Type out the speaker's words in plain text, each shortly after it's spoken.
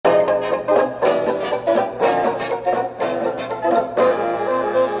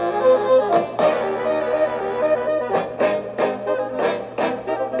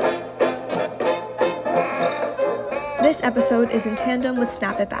This episode is in tandem with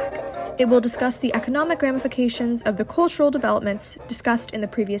Snap It Back. It will discuss the economic ramifications of the cultural developments discussed in the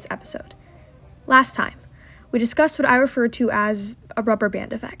previous episode. Last time, we discussed what I referred to as a rubber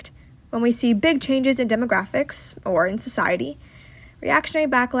band effect. When we see big changes in demographics, or in society, reactionary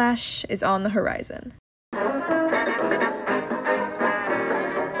backlash is on the horizon.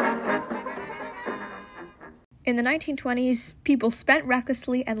 In the 1920s, people spent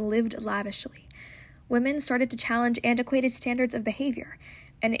recklessly and lived lavishly. Women started to challenge antiquated standards of behavior,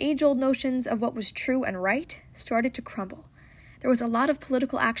 and age-old notions of what was true and right started to crumble. There was a lot of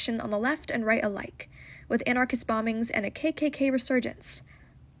political action on the left and right alike, with anarchist bombings and a KKK resurgence.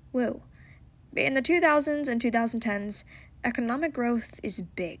 Woo. In the 2000s and 2010s, economic growth is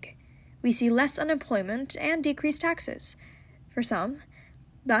big. We see less unemployment and decreased taxes, for some,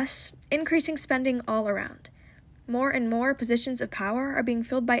 thus increasing spending all around. More and more positions of power are being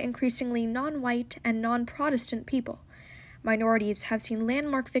filled by increasingly non-white and non-Protestant people. Minorities have seen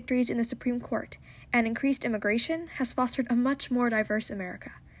landmark victories in the Supreme Court, and increased immigration has fostered a much more diverse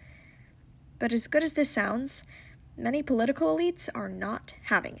America. But as good as this sounds, many political elites are not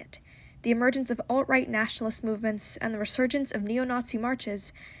having it. The emergence of alt-right nationalist movements and the resurgence of neo-Nazi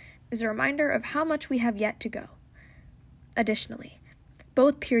marches is a reminder of how much we have yet to go. Additionally,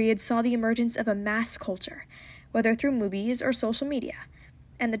 both periods saw the emergence of a mass culture, whether through movies or social media,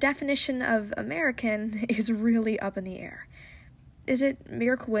 and the definition of American is really up in the air. Is it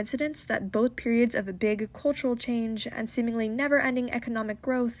mere coincidence that both periods of a big cultural change and seemingly never-ending economic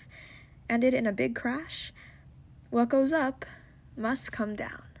growth ended in a big crash? What goes up must come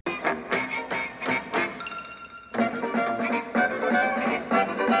down.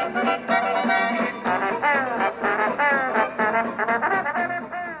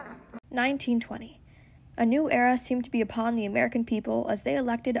 (1920). A new era seemed to be upon the American people as they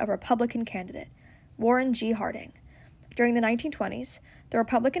elected a Republican candidate, Warren G. Harding. During the 1920s, the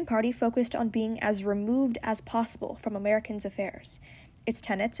Republican Party focused on being as removed as possible from Americans' affairs. Its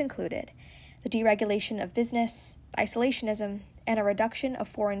tenets included the deregulation of business, isolationism, and a reduction of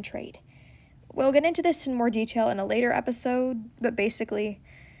foreign trade. We'll get into this in more detail in a later episode, but basically,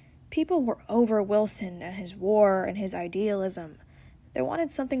 people were over Wilson and his war and his idealism. They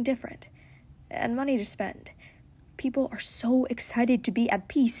wanted something different, and money to spend. People are so excited to be at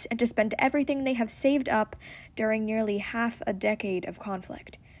peace and to spend everything they have saved up during nearly half a decade of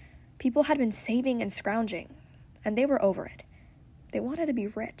conflict. People had been saving and scrounging, and they were over it. They wanted to be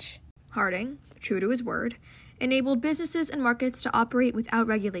rich. Harding, true to his word, enabled businesses and markets to operate without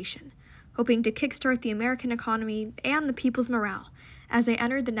regulation, hoping to kickstart the American economy and the people's morale as they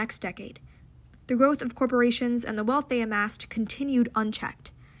entered the next decade. The growth of corporations and the wealth they amassed continued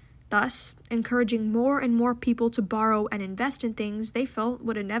unchecked, thus encouraging more and more people to borrow and invest in things they felt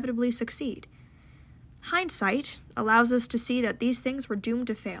would inevitably succeed. Hindsight allows us to see that these things were doomed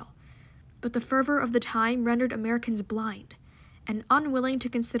to fail, but the fervor of the time rendered Americans blind and unwilling to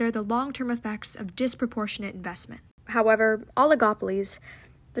consider the long-term effects of disproportionate investment. However, oligopolies,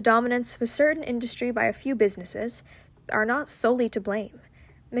 the dominance of a certain industry by a few businesses, are not solely to blame.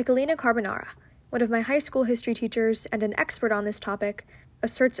 Michelina Carbonara, one of my high school history teachers and an expert on this topic,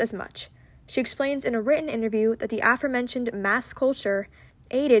 asserts as much. She explains in a written interview that the aforementioned mass culture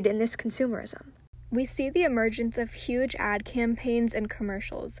aided in this consumerism. We see the emergence of huge ad campaigns and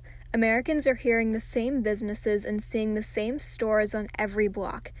commercials. Americans are hearing the same businesses and seeing the same stores on every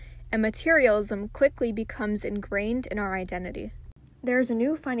block, and materialism quickly becomes ingrained in our identity. There is a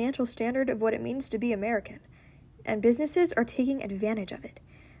new financial standard of what it means to be American, and businesses are taking advantage of it.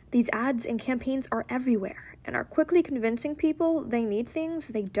 These ads and campaigns are everywhere and are quickly convincing people they need things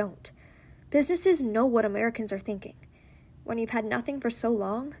they don't. Businesses know what Americans are thinking. When you've had nothing for so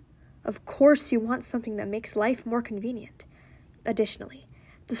long, of course you want something that makes life more convenient. Additionally,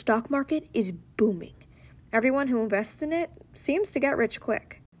 the stock market is booming. Everyone who invests in it seems to get rich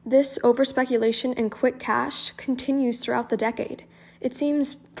quick. This overspeculation and quick cash continues throughout the decade. It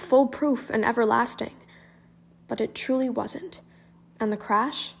seems foolproof and everlasting, but it truly wasn't. And the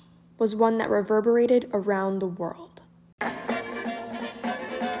crash was one that reverberated around the world.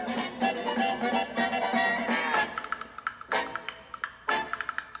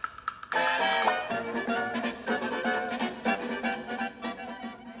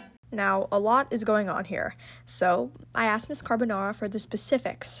 Now, a lot is going on here, so I asked Ms. Carbonara for the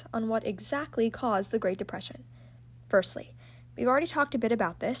specifics on what exactly caused the Great Depression. Firstly, we've already talked a bit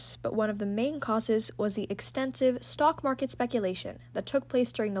about this, but one of the main causes was the extensive stock market speculation that took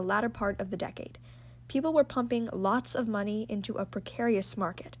place during the latter part of the decade. People were pumping lots of money into a precarious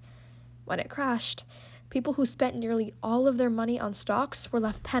market. When it crashed, people who spent nearly all of their money on stocks were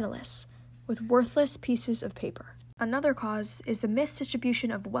left penniless, with worthless pieces of paper. Another cause is the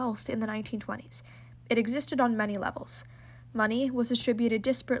misdistribution of wealth in the 1920s. It existed on many levels. Money was distributed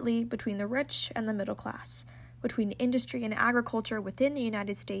disparately between the rich and the middle class, between industry and agriculture within the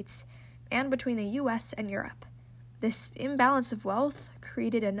United States, and between the US and Europe. This imbalance of wealth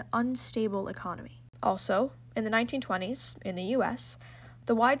created an unstable economy. Also, in the 1920s, in the US,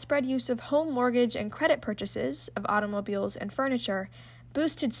 the widespread use of home mortgage and credit purchases of automobiles and furniture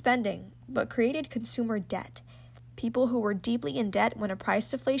boosted spending, but created consumer debt. People who were deeply in debt when a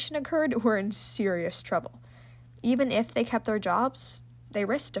price deflation occurred were in serious trouble. Even if they kept their jobs, they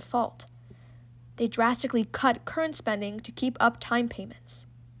risked default. They drastically cut current spending to keep up time payments,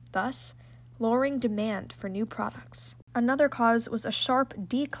 thus lowering demand for new products. Another cause was a sharp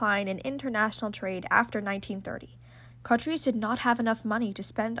decline in international trade after 1930. Countries did not have enough money to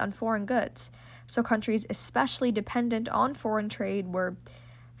spend on foreign goods, so countries especially dependent on foreign trade were,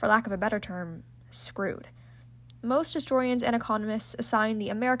 for lack of a better term, screwed. Most historians and economists assign the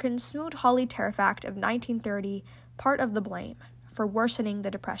American Smoot-Hawley Tariff Act of 1930 part of the blame for worsening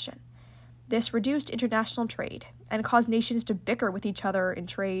the Depression. This reduced international trade and caused nations to bicker with each other in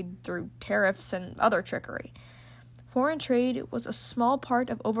trade through tariffs and other trickery. Foreign trade was a small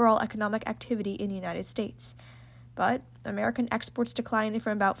part of overall economic activity in the United States, but American exports declined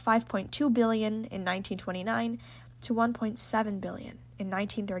from about $5.2 billion in 1929 to $1.7 billion in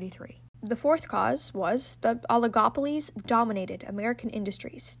 1933. The fourth cause was that oligopolies dominated American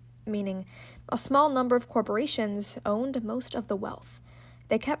industries, meaning a small number of corporations owned most of the wealth.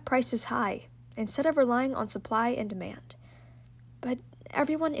 They kept prices high instead of relying on supply and demand. But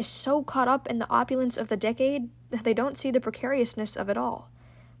everyone is so caught up in the opulence of the decade that they don't see the precariousness of it all.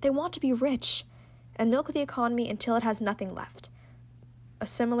 They want to be rich and milk the economy until it has nothing left. A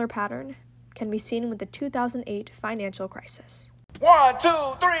similar pattern can be seen with the 2008 financial crisis. 1, 2,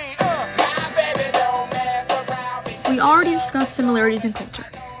 3, my baby don't mess around me. We already discussed similarities in culture,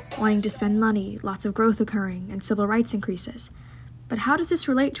 wanting to spend money, lots of growth occurring, and civil rights increases. But how does this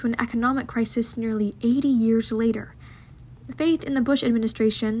relate to an economic crisis nearly 80 years later? Faith in the Bush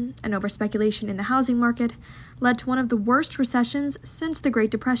administration and over-speculation in the housing market led to one of the worst recessions since the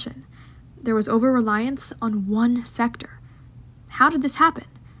Great Depression. There was over-reliance on one sector. How did this happen?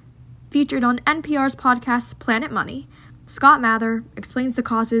 Featured on NPR's podcast Planet Money, Scott Mather explains the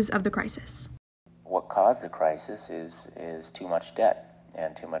causes of the crisis. What caused the crisis is too much debt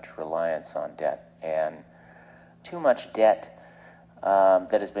and too much reliance on debt and too much debt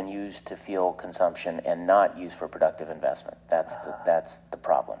that has been used to fuel consumption and not used for productive investment. That's the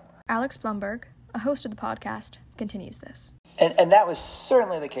problem. Alex Blumberg, a host of the podcast, continues this. And that was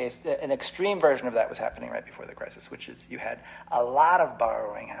certainly the case. An extreme version of that was happening right before the crisis, which is you had a lot of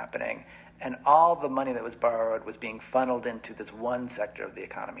borrowing happening, and all the money that was borrowed was being funneled into this one sector of the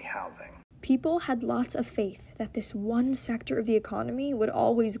economy, housing. People had lots of faith that this one sector of the economy would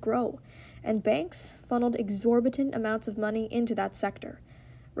always grow, and banks funneled exorbitant amounts of money into that sector,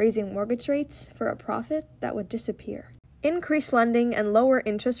 raising mortgage rates for a profit that would disappear. Increased lending and lower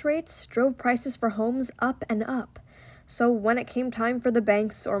interest rates drove prices for homes up and up. So when it came time for the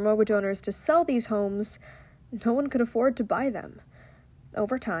banks or mortgage owners to sell these homes, no one could afford to buy them.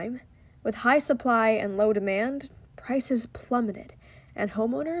 Over time, with high supply and low demand, prices plummeted, and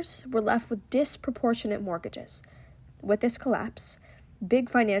homeowners were left with disproportionate mortgages. With this collapse,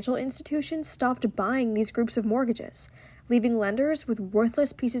 big financial institutions stopped buying these groups of mortgages, leaving lenders with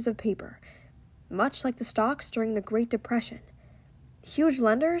worthless pieces of paper, much like the stocks during the Great Depression. Huge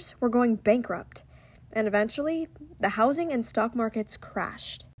lenders were going bankrupt, and eventually, the housing and stock markets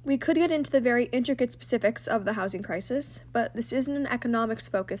crashed. We could get into the very intricate specifics of the housing crisis, but this isn't an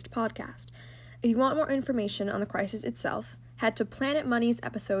economics-focused podcast. If you want more information on the crisis itself, head to Planet Money's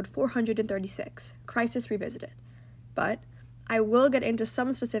episode 436, Crisis Revisited. But I will get into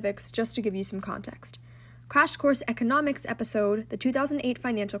some specifics just to give you some context. Crash Course Economics episode, the 2008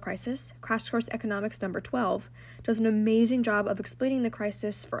 financial crisis, Crash Course Economics number 12, does an amazing job of explaining the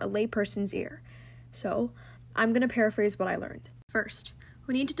crisis for a layperson's ear. So, I'm going to paraphrase what I learned. First,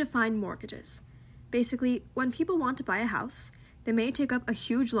 we need to define mortgages. Basically, when people want to buy a house, they may take up a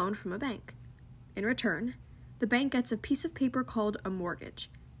huge loan from a bank. In return, the bank gets a piece of paper called a mortgage.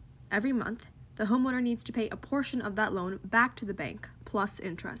 Every month, the homeowner needs to pay a portion of that loan back to the bank, plus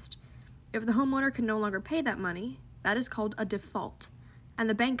interest. If the homeowner can no longer pay that money, that is called a default, and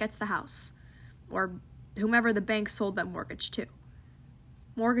the bank gets the house, or whomever the bank sold that mortgage to.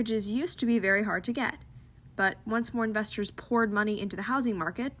 Mortgages used to be very hard to get, but once more investors poured money into the housing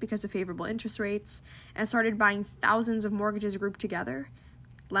market because of favorable interest rates and started buying thousands of mortgages grouped together,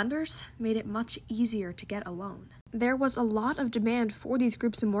 lenders made it much easier to get a loan. There was a lot of demand for these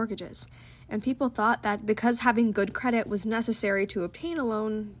groups of mortgages, and people thought that because having good credit was necessary to obtain a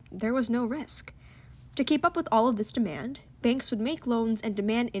loan, there was no risk. To keep up with all of this demand, banks would make loans and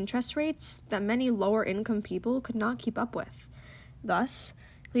demand interest rates that many lower-income people could not keep up with, thus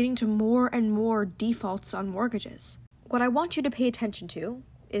leading to more and more defaults on mortgages. What I want you to pay attention to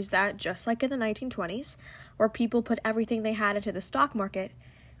is that, just like in the 1920s, where people put everything they had into the stock market,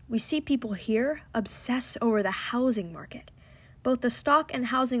 we see people here obsess over the housing market. Both the stock and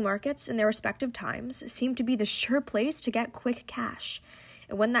housing markets in their respective times seemed to be the sure place to get quick cash.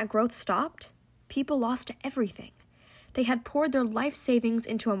 And when that growth stopped, people lost everything. They had poured their life savings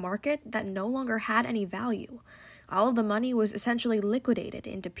into a market that no longer had any value. All of the money was essentially liquidated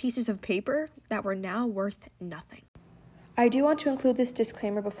into pieces of paper that were now worth nothing. I do want to include this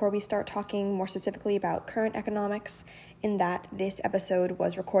disclaimer before we start talking more specifically about current economics, in that this episode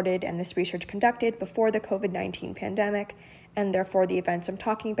was recorded and this research conducted before the COVID-19 pandemic, and therefore the events I'm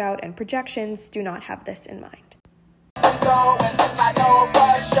talking about and projections do not have this in mind. So in this I know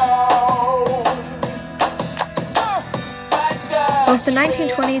for sure. Both the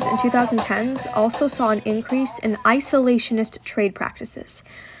 1920s and 2010s also saw an increase in isolationist trade practices.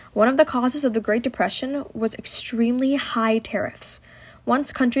 One of the causes of the Great Depression was extremely high tariffs.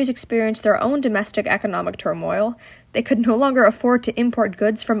 Once countries experienced their own domestic economic turmoil, they could no longer afford to import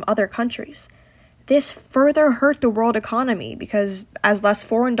goods from other countries. This further hurt the world economy because, as less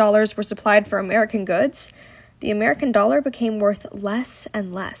foreign dollars were supplied for American goods, the American dollar became worth less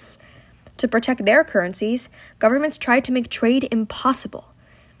and less. To protect their currencies, governments tried to make trade impossible.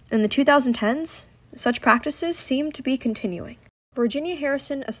 In the 2010s, such practices seem to be continuing. Virginia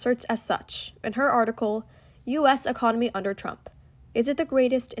Harrison asserts as such in her article, U.S. Economy Under Trump. Is it the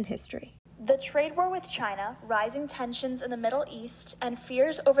greatest in history? The trade war with China, rising tensions in the Middle East, and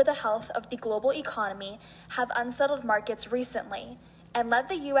fears over the health of the global economy have unsettled markets recently and led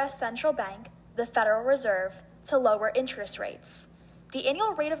the U.S. Central Bank, the Federal Reserve, to lower interest rates. The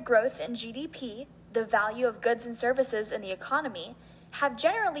annual rate of growth in GDP, the value of goods and services in the economy, have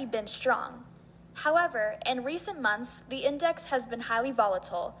generally been strong. However, in recent months, the index has been highly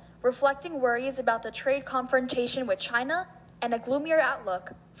volatile, reflecting worries about the trade confrontation with China and a gloomier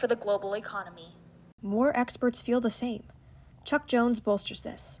outlook for the global economy. More experts feel the same. Chuck Jones bolsters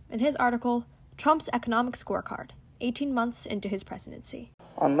this in his article, Trump's Economic Scorecard, 18 months into his presidency.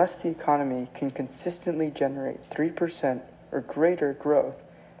 Unless the economy can consistently generate 3% or greater growth,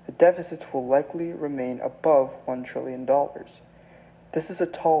 the deficits will likely remain above $1 trillion. This is a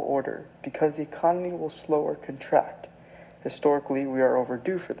tall order because the economy will slow or contract. Historically, we are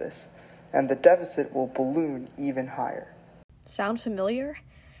overdue for this, and the deficit will balloon even higher. Sound familiar?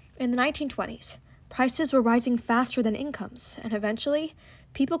 In the 1920s, prices were rising faster than incomes, and eventually,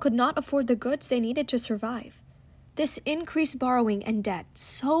 people could not afford the goods they needed to survive. This increased borrowing and debt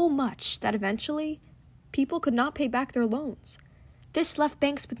so much that eventually, people could not pay back their loans. This left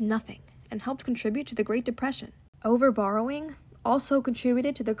banks with nothing and helped contribute to the Great Depression. Overborrowing also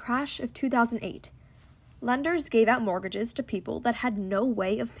contributed to the crash of 2008. Lenders gave out mortgages to people that had no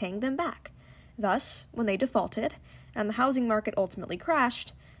way of paying them back. Thus, when they defaulted, and the housing market ultimately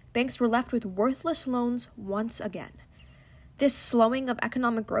crashed, banks were left with worthless loans once again. This slowing of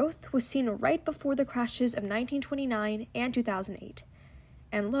economic growth was seen right before the crashes of 1929 and 2008,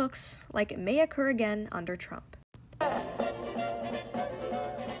 and looks like it may occur again under Trump.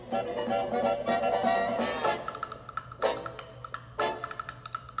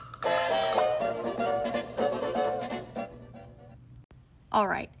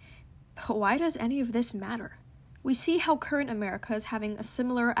 Alright, but why does any of this matter? We see how current America is having a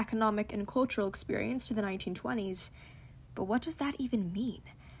similar economic and cultural experience to the 1920s, but what does that even mean?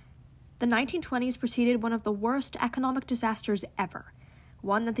 The 1920s preceded one of the worst economic disasters ever,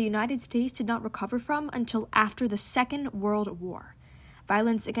 one that the United States did not recover from until after the Second World War.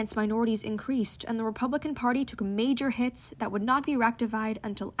 Violence against minorities increased, and the Republican Party took major hits that would not be rectified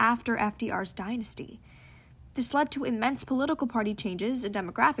until after FDR's dynasty. This led to immense political party changes and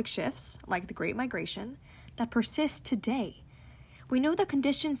demographic shifts, like the Great Migration, that persist today. We know the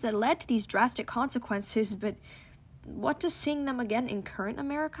conditions that led to these drastic consequences, but what does seeing them again in current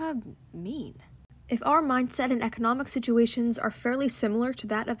America mean? If our mindset and economic situations are fairly similar to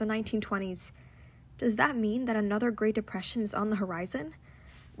that of the 1920s, does that mean that another Great Depression is on the horizon?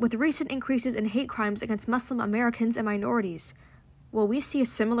 With recent increases in hate crimes against Muslim Americans and minorities, will we see a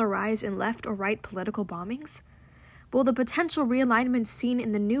similar rise in left or right political bombings? Will the potential realignment seen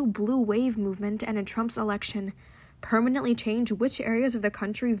in the new blue wave movement and in Trump's election permanently change which areas of the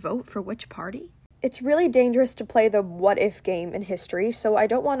country vote for which party? It's really dangerous to play the what-if game in history, so I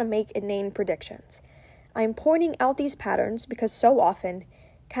don't want to make inane predictions. I'm pointing out these patterns because so often,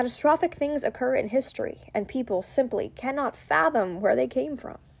 Catastrophic things occur in history, and people simply cannot fathom where they came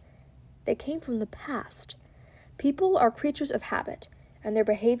from. They came from the past. People are creatures of habit, and their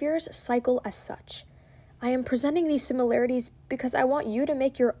behaviors cycle as such. I am presenting these similarities because I want you to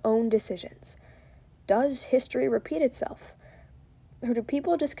make your own decisions. Does history repeat itself? Or do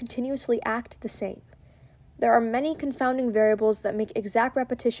people just continuously act the same? There are many confounding variables that make exact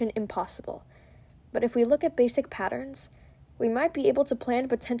repetition impossible. But if we look at basic patterns, we might be able to plan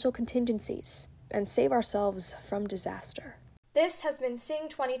potential contingencies and save ourselves from disaster. This has been Sing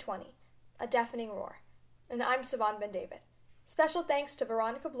 2020, A Deafening Roar, and I'm Sivan Ben David. Special thanks to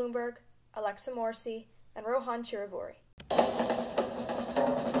Veronica Bloomberg, Alexa Morrissey, and Rohan Chiravuri.